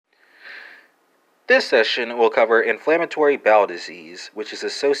This session will cover inflammatory bowel disease,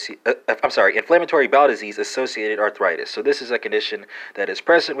 inflammatory bowel disease associated arthritis. So this is a condition that is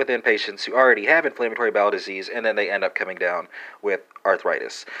present within patients who already have inflammatory bowel disease, and then they end up coming down with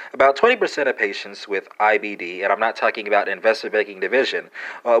arthritis. About 20% of patients with IBD, and I'm not talking about investment-banking division,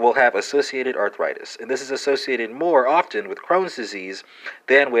 will have associated arthritis. And this is associated more often with Crohn's disease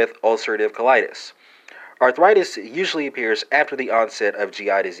than with ulcerative colitis. Arthritis usually appears after the onset of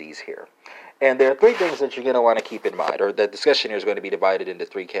GI disease here. And there are three things that you're going to want to keep in mind, or the discussion here is going to be divided into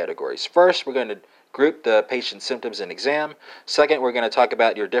three categories. First, we're going to group the patient's symptoms and exam. Second, we're going to talk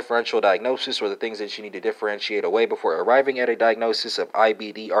about your differential diagnosis, or the things that you need to differentiate away before arriving at a diagnosis of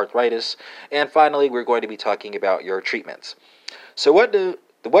IBD arthritis. And finally, we're going to be talking about your treatments. So what are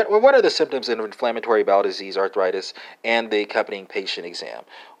the symptoms of inflammatory bowel disease arthritis and the accompanying patient exam?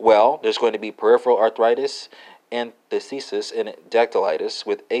 Well, there's going to be peripheral arthritis, enthesis, and dactylitis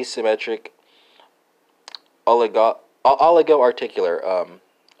with asymmetric oligoarticular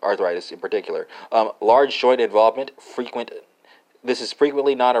arthritis in particular. Large joint involvement, this is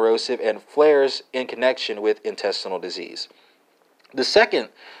frequently non-erosive and flares in connection with intestinal disease. The second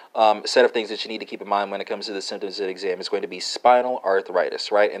set of things that you need to keep in mind when it comes to the symptoms of the exam is going to be spinal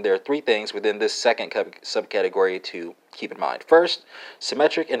arthritis, right? And there are three things within this second subcategory to keep in mind. First,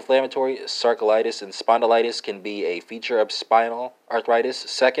 symmetric inflammatory sarcoiditis and spondylitis can be a feature of spinal arthritis.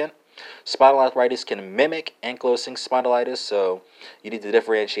 Second, spinal arthritis can mimic ankylosing spondylitis, so you need to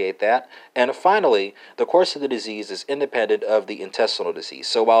differentiate that. And finally, the course of the disease is independent of the intestinal disease.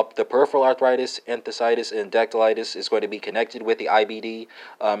 So while the peripheral arthritis, enthesitis, and dactylitis is going to be connected with the IBD,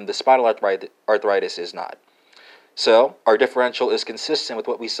 the spinal arthritis is not. So our differential is consistent with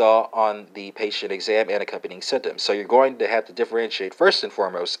what we saw on the patient exam and accompanying symptoms. So you're going to have to differentiate first and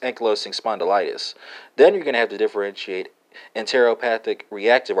foremost ankylosing spondylitis. Then you're going to have to differentiate enteropathic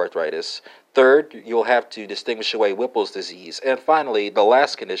reactive arthritis. Third, you'll have to distinguish away Whipple's disease. And finally, the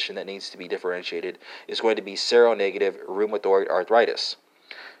last condition that needs to be differentiated is going to be seronegative rheumatoid arthritis.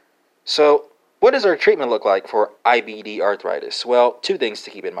 So, what does our treatment look like for IBD arthritis? Well, two things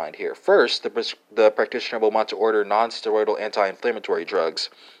to keep in mind here. First, the practitioner will want to order non-steroidal anti-inflammatory drugs.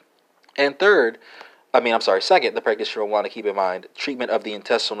 And second, the practitioner will want to keep in mind treatment of the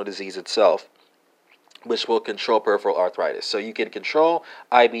intestinal disease itself, which will control peripheral arthritis. So you can control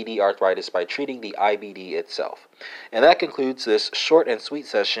IBD arthritis by treating the IBD itself. And that concludes this short and sweet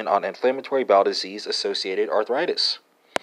session on inflammatory bowel disease associated arthritis.